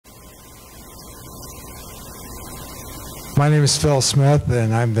My name is Phil Smith,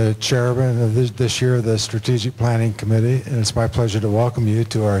 and I'm the chairman of this year of the Strategic Planning Committee, and it's my pleasure to welcome you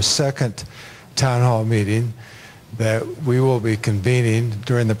to our second town hall meeting that we will be convening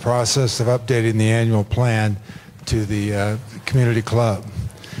during the process of updating the annual plan to the community club.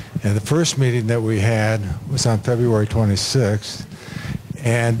 And the first meeting that we had was on February 26th,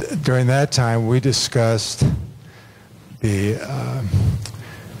 and during that time we discussed the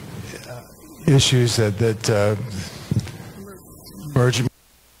issues that merge.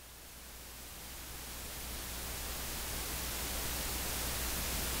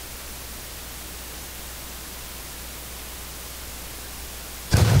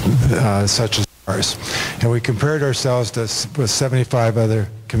 Such as ours. And we compared ourselves with 75 other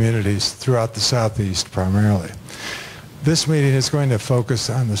communities throughout the Southeast primarily. This meeting is going to focus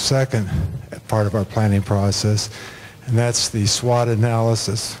on the second part of our planning process, and that's the SWOT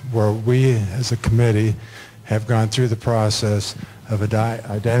analysis, where we as a committee have gone through the process of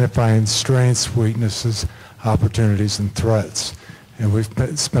identifying strengths, weaknesses, opportunities, and threats. And we've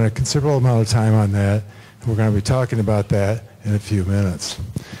spent a considerable amount of time on that, and we're going to be talking about that in a few minutes.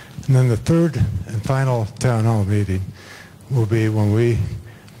 And then the third and final town hall meeting will be when we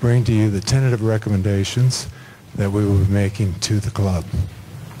bring to you the tentative recommendations that we will be making to the club.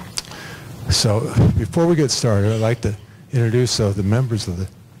 So before we get started, I'd like to introduce the members of the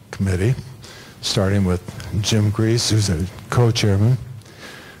committee, starting with Jim Grease, who's a co-chairman,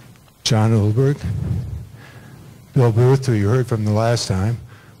 John Ulberg, Bill Booth, who you heard from the last time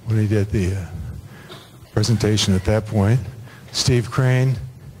when he did the presentation at that point, Steve Crane,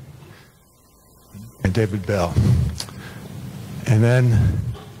 and David Bell. And then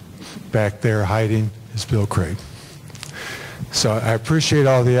back there hiding is Bill Craig. So I appreciate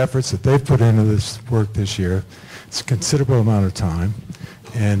all the efforts that they've put into this work this year. It's a considerable amount of time,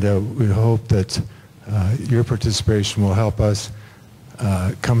 and we hope that your participation will help us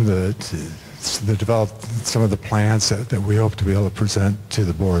come to develop some of the plans that we hope to be able to present to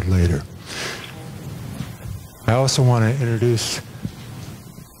the board later. I also want to introduce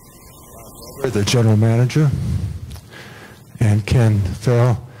the general manager, and Ken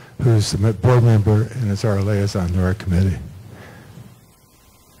Farrell, who's the board member and is our liaison to our committee.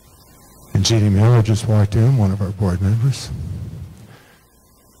 And Jeannie Miller just walked in, one of our board members.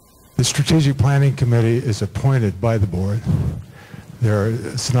 The Strategic Planning Committee is appointed by the board.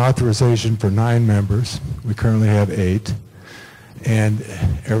 It's an authorization for 9 members. We currently have 8. And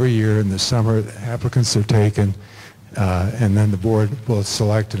every year in the summer, applicants are taken, and then the board will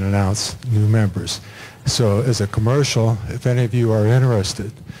select and announce new members. So as a commercial, if any of you are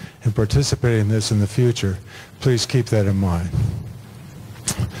interested in participating in this in the future, please keep that in mind.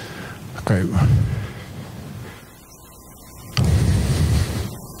 Okay.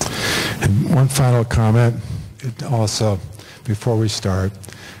 And one final comment also before we start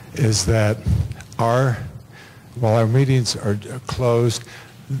is that while our meetings are closed,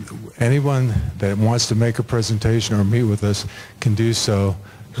 anyone that wants to make a presentation or meet with us can do so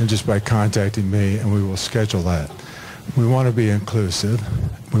just by contacting me, and we will schedule that. We want to be inclusive.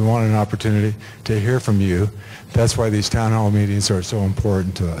 We want an opportunity to hear from you. That's why these town hall meetings are so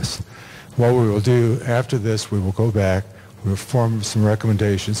important to us. What we will do after this, we will go back, we will form some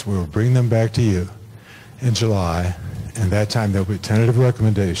recommendations, we will bring them back to you in July, and that time there will be tentative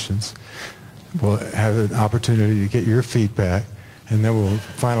recommendations. We'll have an opportunity to get your feedback, and then we'll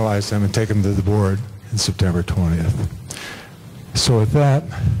finalize them and take them to the board in September 20th. So with that,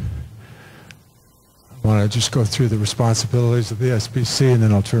 I want to just go through the responsibilities of the SPC, and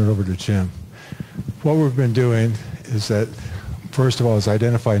then I'll turn it over to Jim. What we've been doing is that, first of all, is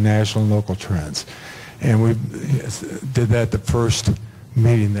identify national and local trends. And we did that the first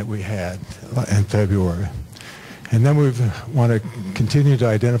meeting that we had in February. And then we want to continue to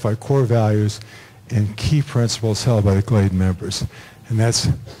identify core values and key principles held by the Glade members. And that's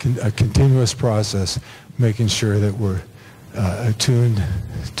a continuous process, making sure that we're attuned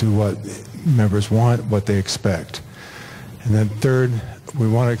to what members want, what they expect. And then third, we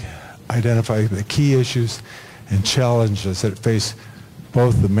want to identify the key issues and challenges that face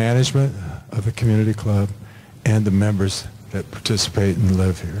both the management of the community club and the members that participate and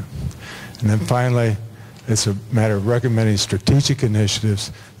live here. And then finally, it's a matter of recommending strategic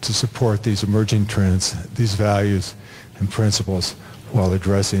initiatives to support these emerging trends, these values and principles while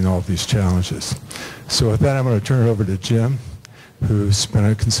addressing all of these challenges. So with that, I'm going to turn it over to Jim, who spent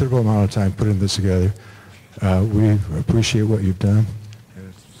a considerable amount of time putting this together. We appreciate what you've done.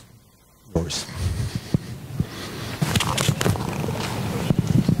 It's yours.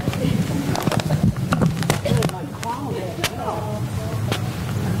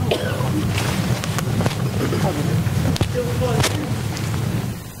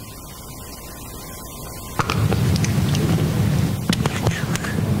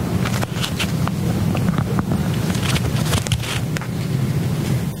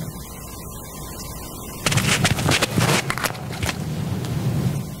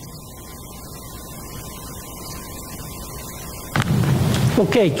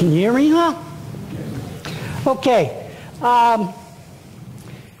 Okay, can you hear me now? Okay. I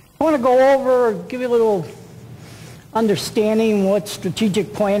want to go over, give you a little understanding what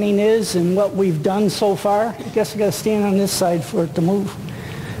strategic planning is and what we've done so far. I guess I got to stand on this side for it to move.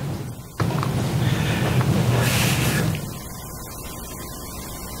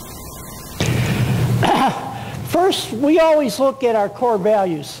 First, we always look at our core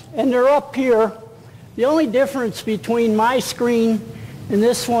values, and they're up here. The only difference between my screen and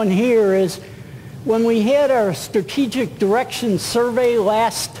this one here is when we had our strategic direction survey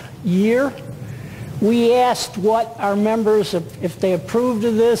last year, we asked what our members, if they approved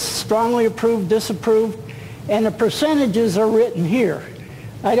of this, strongly approved, disapproved, and the percentages are written here.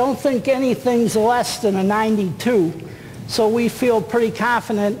 I don't think anything's less than a 92, so we feel pretty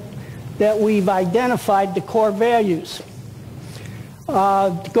confident that we've identified the core values.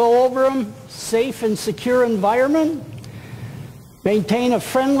 To go over them, safe and secure environment, maintain a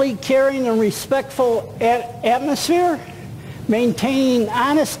friendly, caring, and respectful atmosphere, maintaining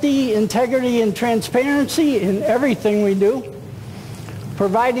honesty, integrity, and transparency in everything we do,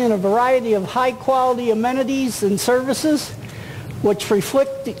 providing a variety of high-quality amenities and services which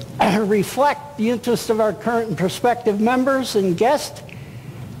reflect the interests of our current and prospective members and guests,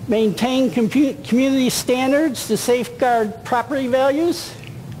 maintain community standards to safeguard property values.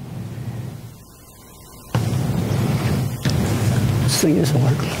 This thing isn't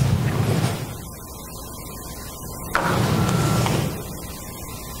working.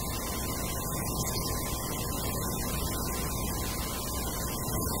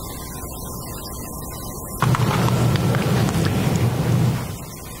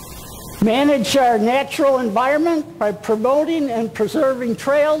 Manage our natural environment by promoting and preserving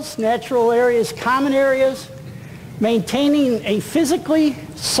trails, natural areas, common areas, maintaining a physically,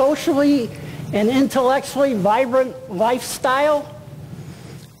 socially, and intellectually vibrant lifestyle,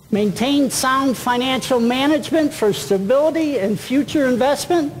 maintain sound financial management for stability and future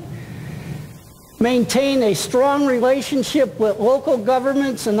investment, maintain a strong relationship with local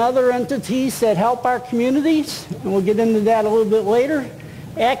governments and other entities that help our communities, and we'll get into that a little bit later,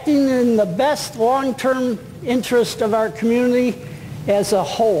 acting in the best long-term interest of our community as a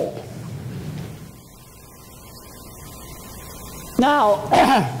whole. Now,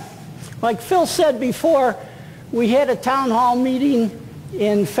 like Phil said before, we had a town hall meeting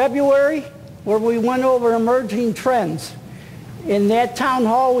in February where we went over emerging trends. In that town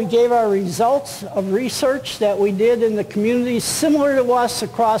hall, we gave our results of research that we did in the communities similar to us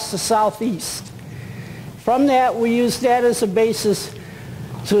across the Southeast. From that, we used that as a basis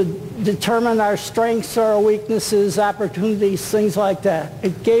to determine our strengths, our weaknesses, opportunities, things like that.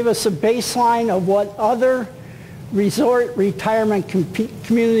 It gave us a baseline of what other resort retirement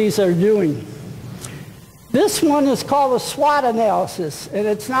communities are doing. This one is called a SWOT analysis, and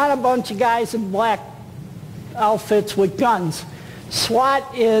it's not a bunch of guys in black outfits with guns. SWOT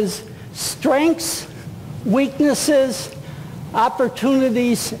is strengths, weaknesses,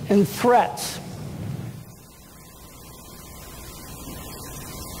 opportunities, and threats.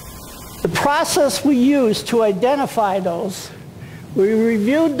 The process we used to identify those, we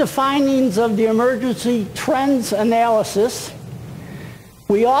reviewed the findings of the emergency trends analysis.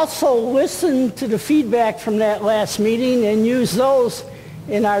 We also listened to the feedback from that last meeting and used those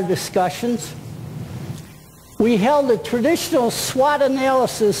in our discussions. We held a traditional SWOT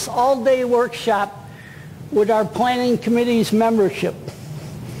analysis all-day workshop with our planning committee's membership.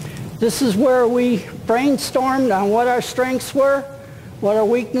 This is where we brainstormed on what our strengths were, what our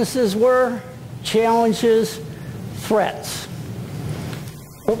weaknesses were, challenges, threats.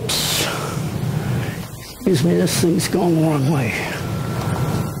 Oops. Excuse me, this thing's going the wrong way.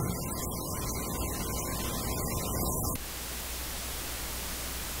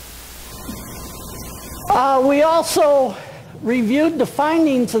 We also reviewed the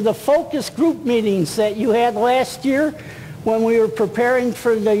findings of the focus group meetings that you had last year when we were preparing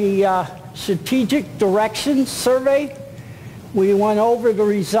for the strategic direction survey. We went over the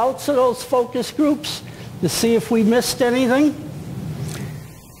results of those focus groups to see if we missed anything.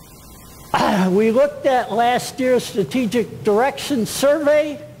 We looked at last year's strategic direction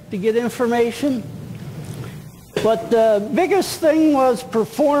survey to get information. But the biggest thing was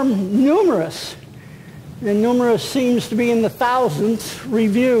perform numerous, and numerous seems to be in the thousands,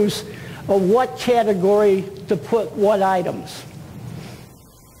 reviews of what category to put what items.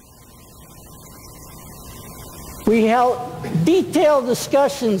 We held detailed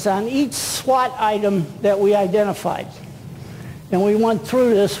discussions on each SWOT item that we identified. And we went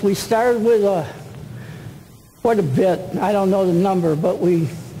through this. We started with quite a bit. I don't know the number, but we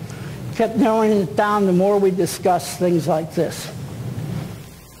kept narrowing it down the more we discussed things like this.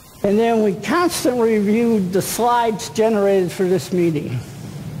 And then we constantly reviewed the slides generated for this meeting.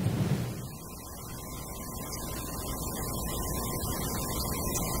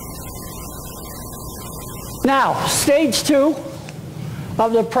 Now, stage 2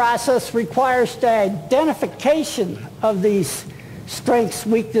 of the process requires the identification of these strengths,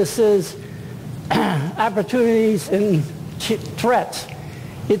 weaknesses, opportunities, and threats.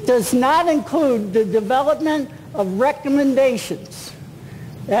 It does not include the development of recommendations.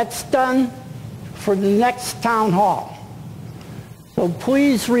 That's done for the next town hall. So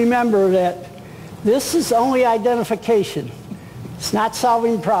please remember that this is only identification. It's not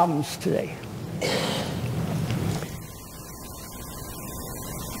solving problems today.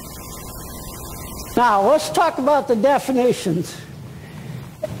 Now, let's talk about the definitions.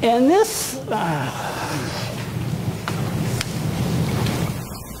 And this,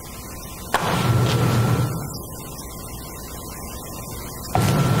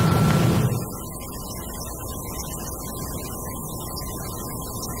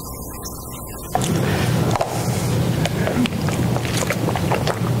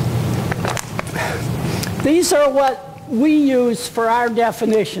 these are what we use for our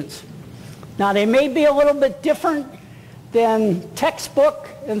definitions. Now, they may be a little bit different than textbook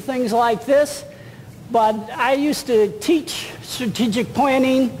and things like this, but I used to teach strategic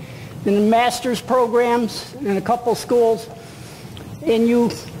planning in the master's programs in a couple schools, and you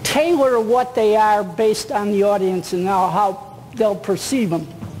tailor what they are based on the audience and how they'll perceive them.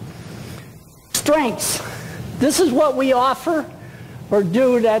 Strengths. This is what we offer or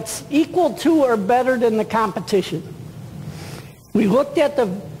do that's equal to or better than the competition. We looked at the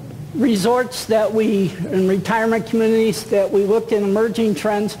resorts that in retirement communities that we looked at emerging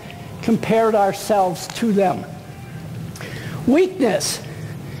trends, compared ourselves to them. Weakness,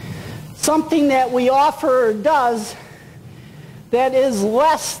 something that we offer or does that is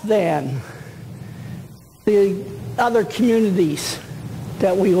less than the other communities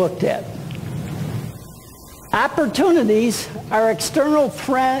that we looked at. Opportunities are external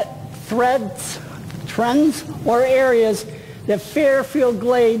trends or areas that Fairfield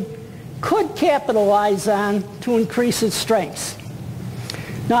Glade could capitalize on to increase its strengths.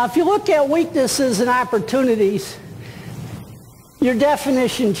 Now, if you look at weaknesses and opportunities, your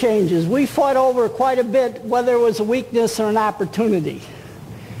definition changes. We fought over quite a bit whether it was a weakness or an opportunity.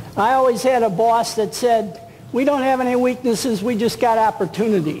 I always had a boss that said, we don't have any weaknesses, we just got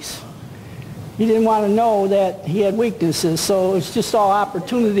opportunities. He didn't want to know that he had weaknesses, so it's just all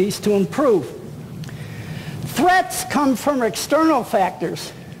opportunities to improve. Threats come from external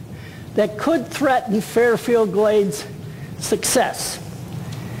factors that could threaten Fairfield Glade's success.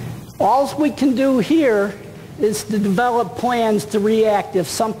 All we can do here is to develop plans to react if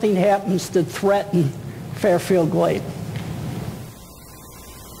something happens to threaten Fairfield Glade.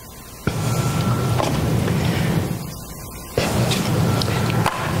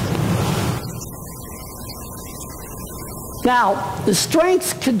 Now, the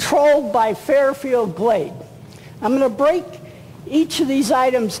strengths controlled by Fairfield Glade. I'm going to break each of these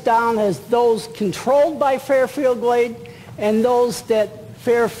items down as those controlled by Fairfield Glade and those that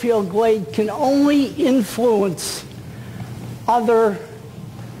Fairfield Glade can only influence other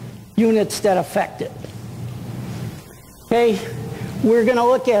units that affect it. Okay, we're going to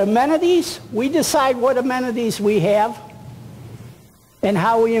look at amenities. We decide what amenities we have and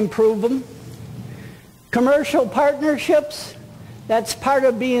how we improve them. Commercial partnerships, that's part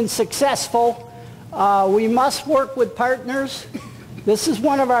of being successful. We must work with partners. This is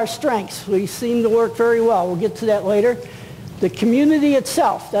one of our strengths. We seem to work very well. We'll get to that later. The community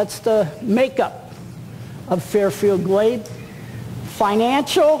itself, that's the makeup of Fairfield Glade.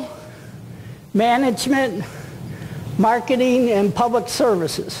 Financial, management, marketing, and public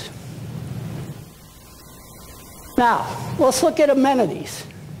services. Now, let's look at amenities.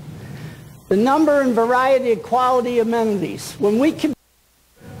 The number and variety of quality amenities. When we compare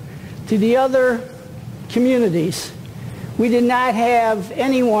to the other communities, we did not have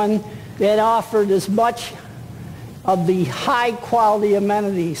anyone that offered as much of the high quality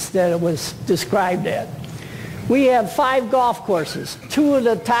amenities that it was described at. We have 5 golf courses, 2 of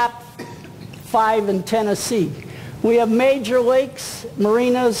the top 5 in Tennessee. We have major lakes,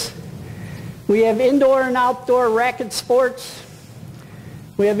 marinas. We have indoor and outdoor racket sports.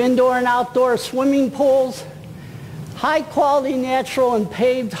 We have indoor and outdoor swimming pools, high quality natural and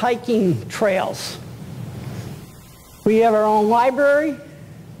paved hiking trails. We have our own library,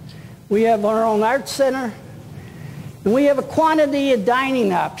 we have our own art center, and we have a quantity of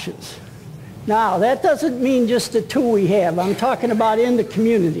dining options. Now, that doesn't mean just the two we have. I'm talking about in the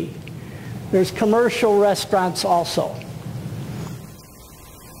community. There's commercial restaurants also.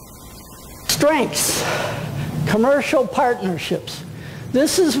 Strengths, commercial partnerships.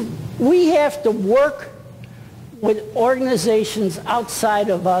 We have to work with organizations outside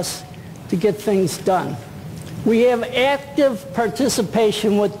of us to get things done. We have active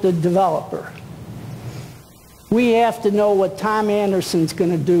participation with the developer. We have to know what Tom Anderson's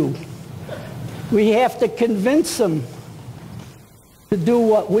going to do. We have to convince them to do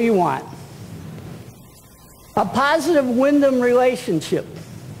what we want. A positive Wyndham relationship.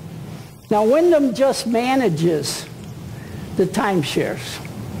 Now, Wyndham just manages the timeshares.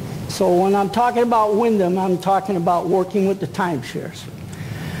 So when I'm talking about Wyndham, I'm talking about working with the timeshares.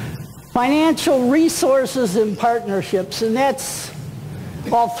 Financial resources and partnerships, and that's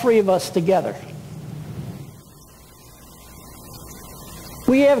all three of us together.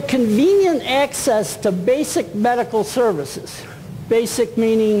 We have convenient access to basic medical services. Basic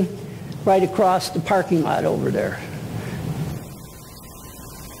meaning right across the parking lot over there.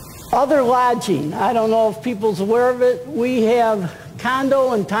 Other lodging, I don't know if people's aware of it. We have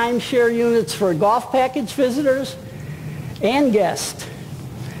condo and timeshare units for golf package visitors and guests.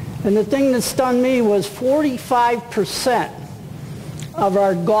 And the thing that stunned me was 45% of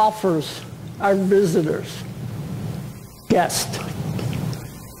our golfers are visitors, guests.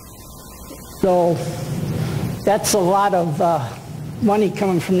 So that's a lot of money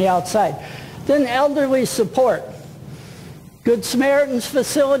coming from the outside. Then elderly support. Good Samaritan's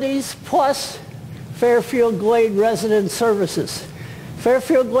facilities plus Fairfield Glade Resident Services.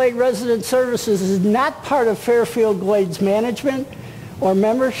 Fairfield Glade Resident Services is not part of Fairfield Glade's management or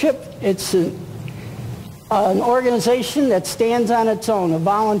membership. It's an organization that stands on its own, a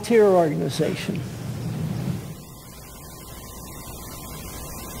volunteer organization.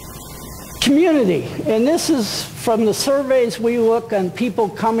 Community, and this is from the surveys we look on people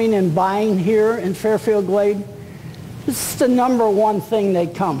coming and buying here in Fairfield Glade. This is the #1 thing they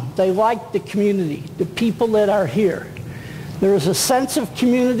come. They like the community, the people that are here. There is a sense of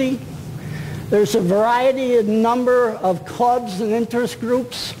community. There's a variety of number of clubs and interest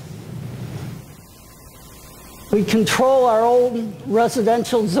groups. We control our own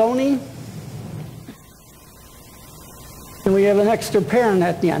residential zoning. And we have an extra parent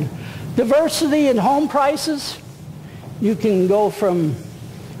at the end. Diversity in home prices. You can go from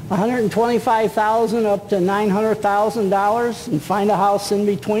 $125,000 up to $900,000 and find a house in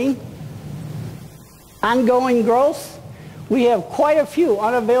between. Ongoing growth. We have quite a few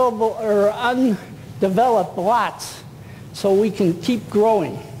unavailable or undeveloped lots, so we can keep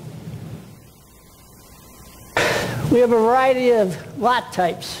growing. We have a variety of lot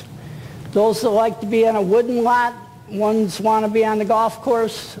types. Those that like to be on a wooden lot, ones want to be on the golf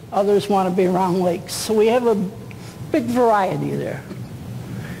course, others want to be around lakes. So we have a big variety there.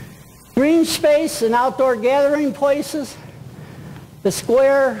 Green space and outdoor gathering places. The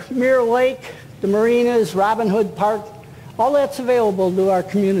square, Mirror Lake, the marinas, Robin Hood Park, all that's available to our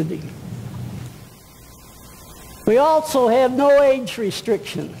community. We also have no age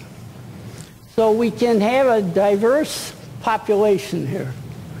restriction. So we can have a diverse population here.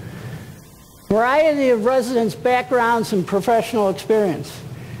 Variety of residents' backgrounds and professional experience.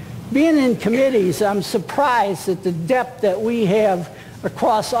 Being in committees, I'm surprised at the depth that we have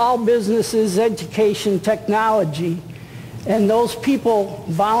across all businesses, education, technology, and those people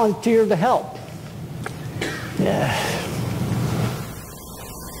volunteer to help. Yeah.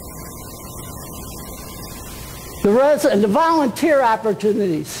 The volunteer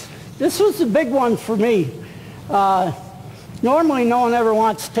opportunities. This was a big one for me. Normally, no one ever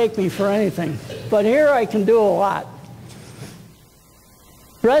wants to take me for anything, but here I can do a lot.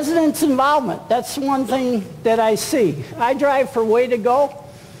 Residents' involvement, that's one thing that I see. I drive for Way to Go.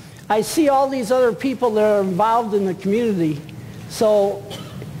 I see all these other people that are involved in the community. So,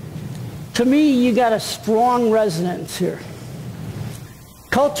 to me, you got a strong residents here.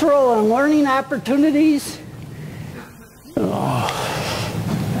 Cultural and learning opportunities. Oh.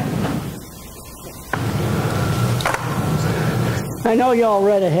 I know y'all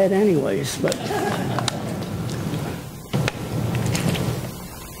read ahead anyways, but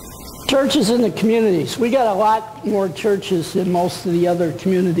churches in the communities. We got a lot more churches than most of the other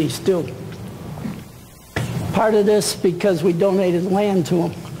communities do. Part of this because we donated land to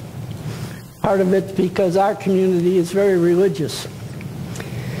them. Part of it because our community is very religious.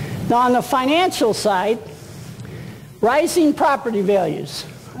 Now on the financial side, rising property values.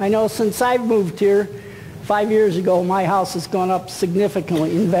 I know since I've moved here 5 years ago, my house has gone up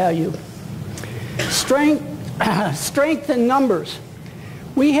significantly in value. Strength in numbers.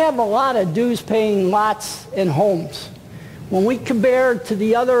 We have a lot of dues-paying lots and homes. When we compare to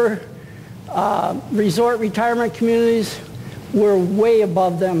the other resort retirement communities, we're way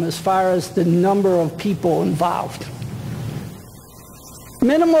above them as far as the number of people involved.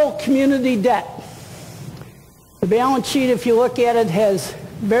 Minimal community debt. The balance sheet, if you look at it, has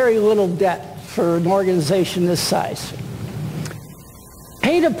very little debt for an organization this size.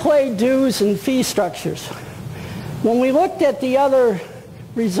 Pay-to-play dues and fee structures. When we looked at the other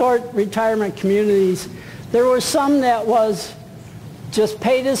resort retirement communities, there were some that was just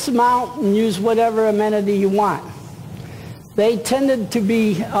pay this amount and use whatever amenity you want. They tended to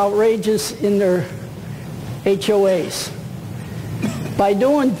be outrageous in their HOAs. By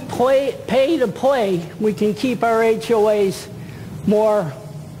doing pay-to-play, we can keep our HOAs more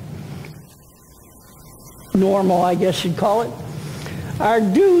normal, I guess you'd call it. Our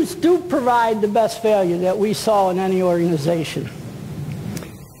dues do provide the best value that we saw in any organization.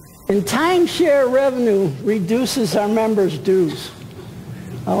 And timeshare revenue reduces our members' dues.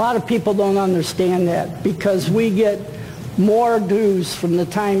 A lot of people don't understand that because we get more dues from the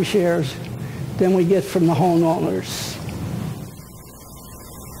timeshares than we get from the homeowners.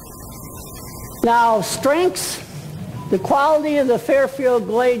 Now, strengths, the quality of the Fairfield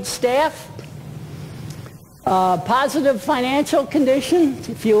Glade staff, positive financial condition.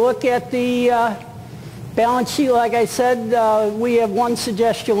 If you look at the balance sheet, like I said, we have one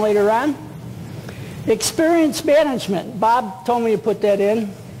suggestion later on. Experience management. Bob told me to put that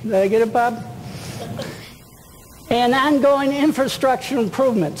in. Did I get it, Bob? And ongoing infrastructure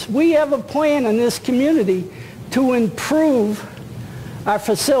improvements. We have a plan in this community to improve our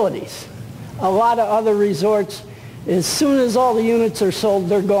facilities. A lot of other resorts, as soon as all the units are sold,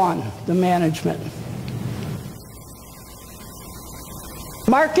 they're gone, the management.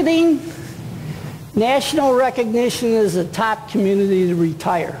 Marketing, national recognition as a top community to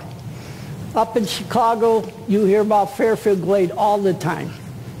retire. Up in Chicago, you hear about Fairfield Glade all the time.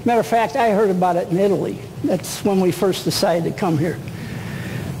 Matter of fact, I heard about it in Italy. That's when we first decided to come here.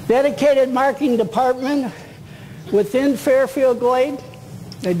 Dedicated marketing department within Fairfield Glade.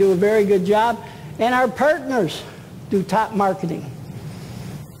 They do a very good job. And our partners do top marketing.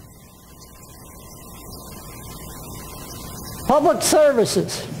 Public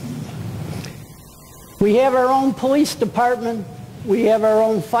services. We have our own police department. We have our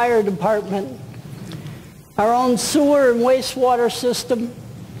own fire department. Our own sewer and wastewater system.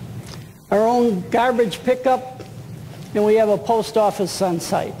 Our own garbage pickup. And we have a post office on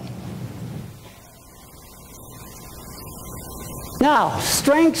site. Now,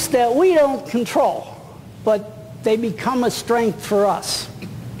 strengths that we don't control, but they become a strength for us.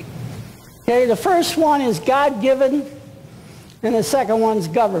 Okay, the first one is God-given, and the second one's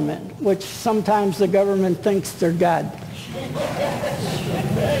government, which sometimes the government thinks they're God.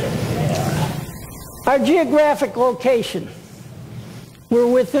 Our geographic location. We're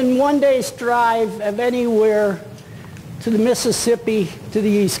within 1 day's drive of anywhere to the Mississippi to the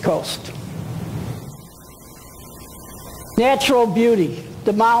East Coast. Natural beauty,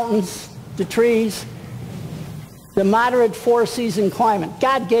 the mountains, the trees, the moderate four-season climate.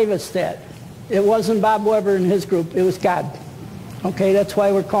 God gave us that. It wasn't Bob Weber and his group, it was God. Okay, that's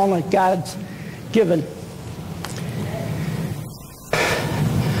why we're calling it God's given.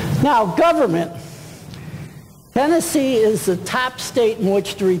 Now, government. Tennessee is the top state in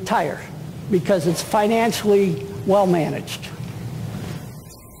which to retire because it's financially well managed.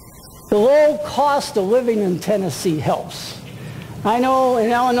 The low cost of living in Tennessee helps. I know in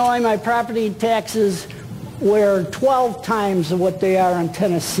Illinois my property taxes were 12 times of what they are in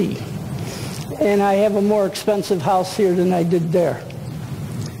Tennessee. And I have a more expensive house here than I did there.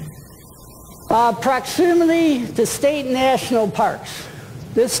 Proximity to state and national parks.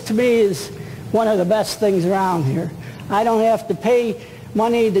 This to me is one of the best things around here. I don't have to pay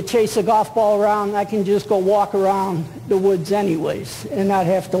money to chase a golf ball around. I can just go walk around the woods anyways and not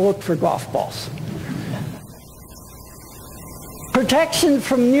have to look for golf balls. Protection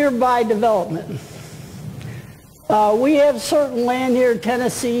from nearby development. We have certain land here in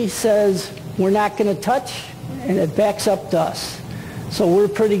Tennessee says we're not going to touch, and it backs up to us. So we're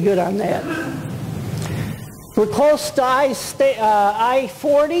pretty good on that. We're close to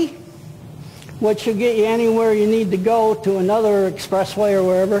I-40, which will get you anywhere you need to go to another expressway or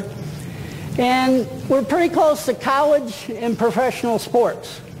wherever. And we're pretty close to college and professional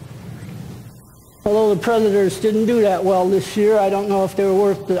sports. Although the Predators didn't do that well this year, I don't know if they were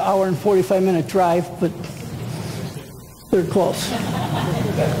worth the hour and 45-minute drive, but they're close.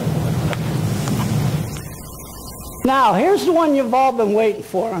 Now, here's the one you've all been waiting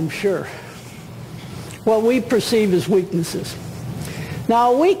for, I'm sure. What we perceive as weaknesses.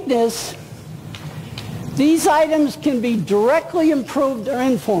 Now, weakness, these items can be directly improved or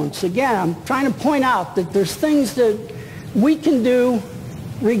influenced. Again, I'm trying to point out that there's things that we can do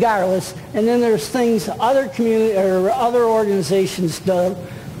regardless, and then there's things other community or other organizations do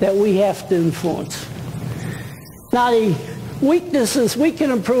that we have to influence. Now, the weaknesses we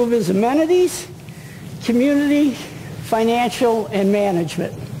can improve is amenities, community, financial, and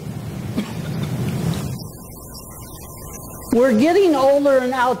management. We're getting older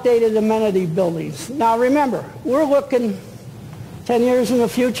and outdated amenity buildings. Now remember, we're looking 10 years in the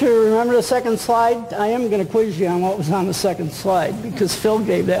future. Remember the second slide? I am going to quiz you on what was on the second slide because Phil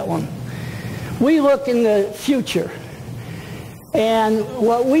gave that one. We look in the future. And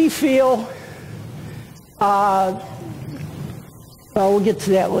what we feel, well, we'll get to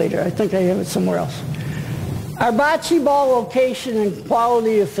that later. I think I have it somewhere else. Our bocce ball location and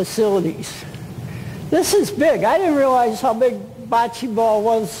quality of facilities. This is big. I didn't realize how big bocce ball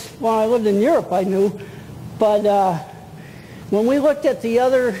was when I lived in Europe, I knew. But when we looked at the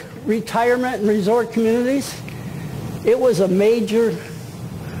other retirement and resort communities, it was a major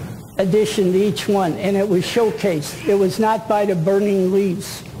addition to each one, and it was showcased. It was not by the burning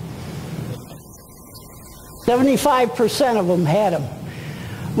leaves. 75% of them had them.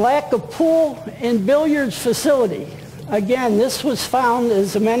 Lack of pool and billiards facility. Again, this was found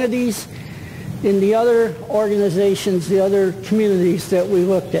as amenities in the other organizations, the other communities that we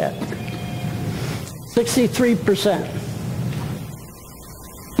looked at. 63%.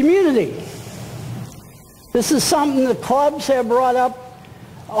 Community. This is something the clubs have brought up,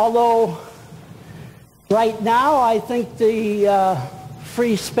 although right now I think the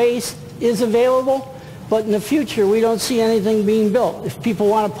free space is available, but in the future we don't see anything being built. If people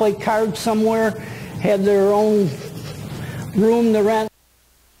want to play cards somewhere, have their own room to rent,